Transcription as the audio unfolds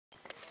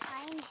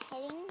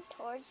heading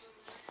towards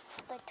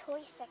the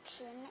toy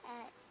section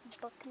at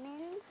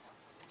Bookmans.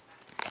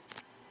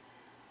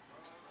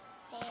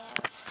 They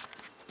have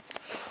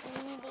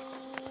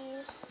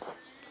Indies.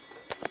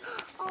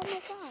 Oh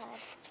my god,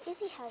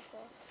 Izzy has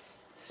this.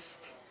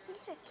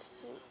 These are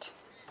cute.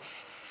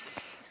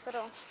 This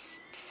little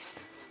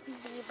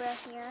zebra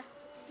here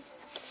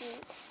is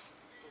cute.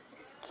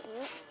 This is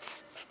cute.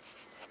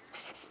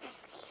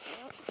 That's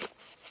cute.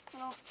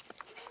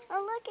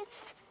 Oh look,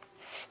 it's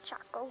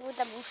Choco with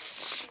a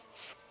moose.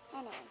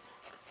 Anyway,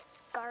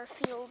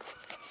 Garfield.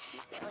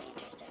 Not really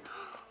interested.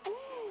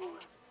 Oh,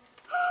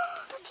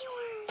 a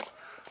seahorse.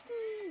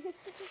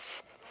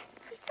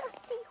 It's a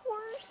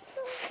seahorse.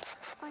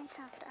 I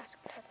have to ask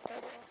Tucker.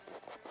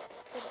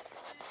 Is it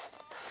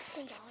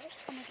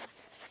 $3? Oh my god.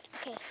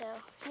 Okay, so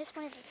here's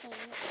one of the things I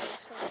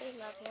absolutely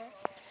love here.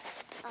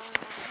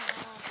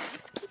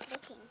 Let's keep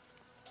looking.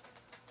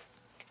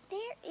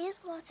 There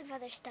is lots of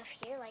other stuff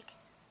here, like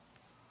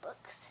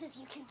books, as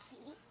you can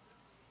see.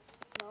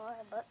 More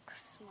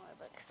books, and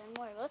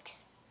more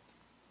books.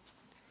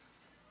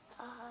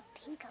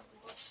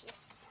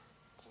 Pinkalicious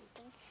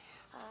painting.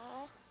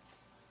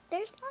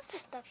 There's lots of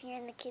stuff here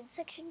in the kids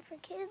section for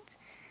kids,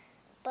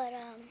 but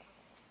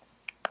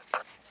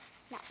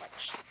not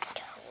much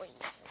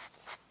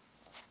toys.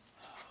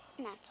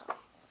 And that's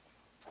all.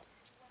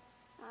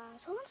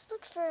 So let's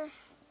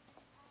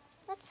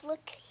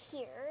look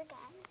here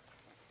again.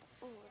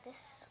 Ooh, a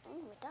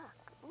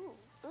duck. Ooh,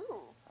 I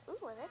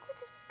like where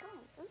this is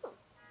going. Ooh,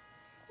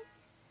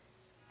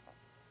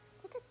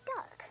 it's a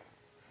duck.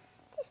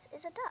 This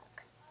is a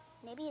duck.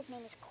 Maybe his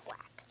name is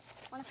Quack.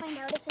 Want to find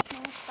out if his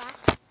name is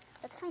Quack?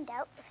 Let's find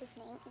out if his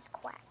name is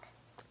Quack.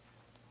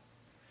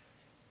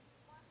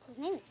 His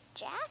name is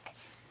Jack?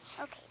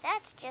 Okay,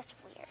 that's just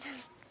weird.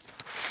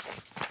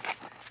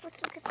 Let's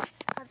look at the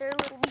other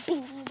little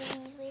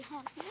babies they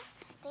have here.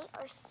 They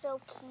are so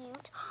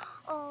cute.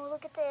 Oh,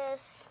 look at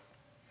this.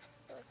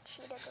 Little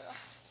cheetah girl.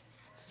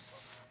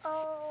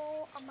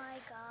 Oh my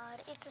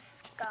god, it's a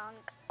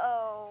skunk.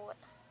 Oh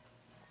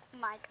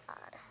my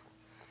god.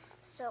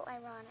 So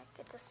ironic.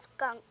 It's a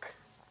skunk.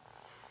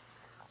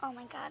 Oh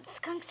my god,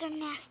 skunks are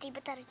nasty,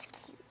 but that is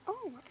cute.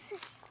 Oh, what's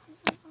this?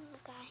 This is a little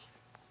guy.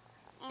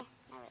 Not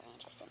really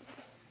interested.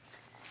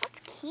 Let's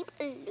keep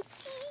looking.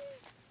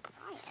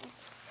 Brian.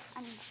 I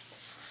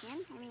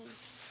mean,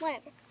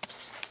 whatever.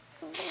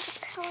 Ooh, there's a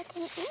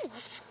pelican. Ooh,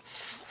 what's this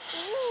guy?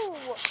 Ooh.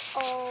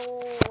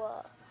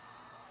 Oh,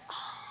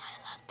 I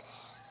love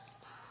this.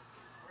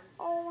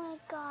 Oh my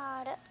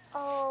god.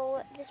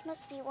 Oh, this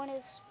must be one of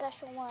the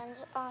special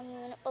ones. I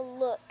mean, a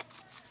look.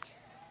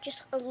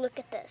 Just a look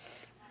at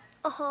this.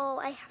 Oh,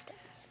 I have to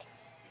ask.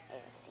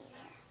 Let's see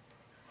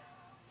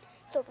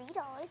here.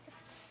 $3.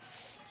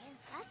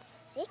 That's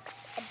 $6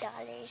 a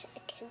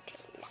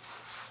total.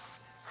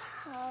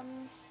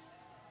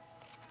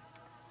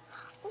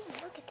 Oh,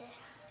 look at this.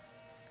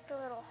 The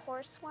little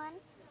horse one.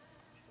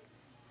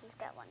 He's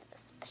got one of the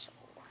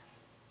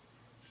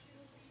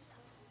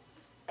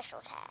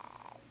special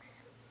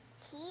tags.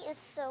 He is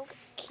so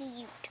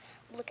cute.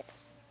 Look at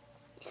this.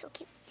 He's so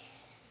cute.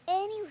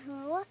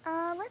 Anywho,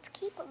 let's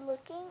keep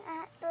looking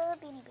at the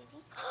Beanie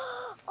Babies.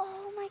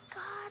 Oh my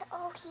god.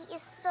 Oh, he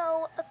is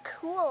so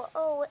cool.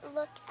 Oh,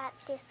 look at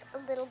this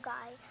little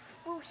guy.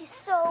 Oh, he's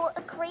so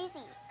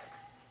crazy.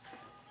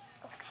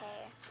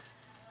 Okay.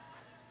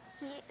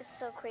 He is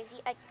so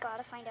crazy. I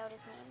gotta find out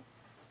his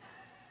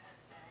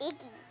name.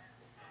 Iggy.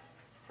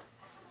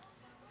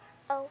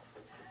 Oh,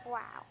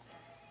 wow.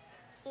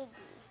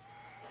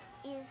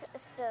 Iggy is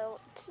so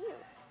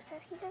cute. So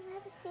he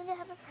doesn't seem to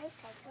have a price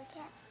tag, so we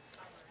can't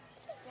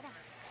get him.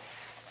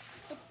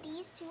 But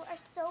these two are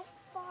so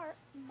far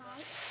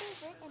my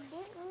favorite, and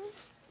there is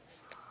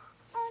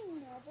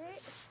another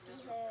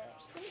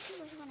seahorse. Let me see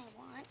which one I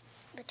want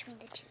between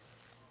the two.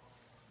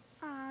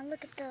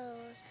 Look at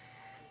those.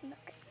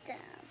 Look at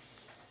them.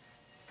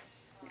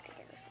 Look at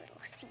those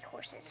little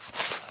seahorses.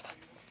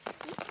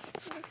 See?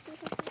 Little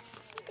seahorses.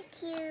 They're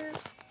cute.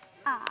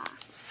 Aw.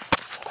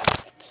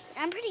 They're cute.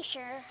 I'm pretty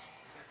sure.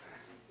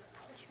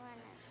 Which one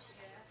is...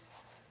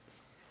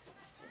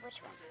 Let's see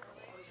which one's cool.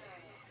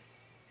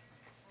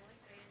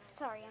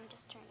 Sorry, I'm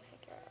just trying to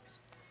figure it out.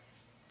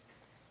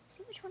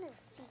 See which one of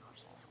the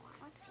seahorses I want.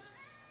 Let's see.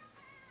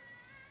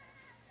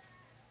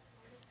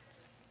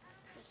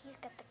 See, he's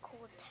got the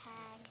cool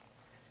tag.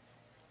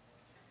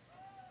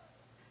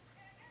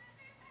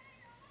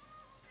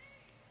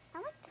 I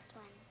like this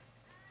one.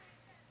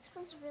 This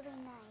one's really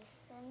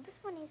nice, and this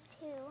one is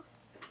too.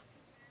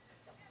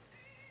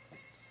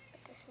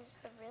 But this is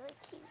really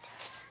cute.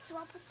 So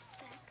I'll put it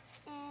back,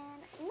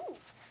 and ooh,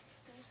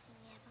 you see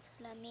we have a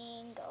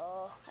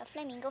flamingo.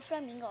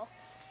 Flamingo.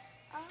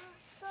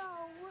 So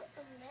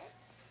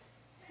let's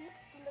keep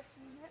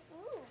looking here.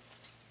 Ooh,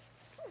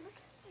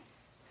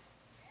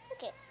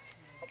 look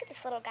at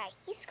this little guy.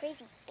 He's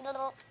crazy. Put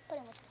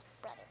him with his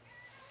brother.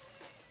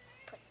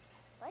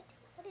 What?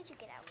 What did you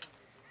get out?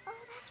 Oh,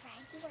 that's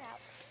right. You were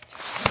out.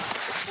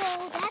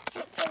 So that's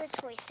it for the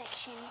toy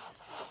section.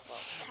 Well,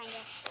 kind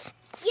of.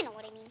 You know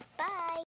what I mean. Bye.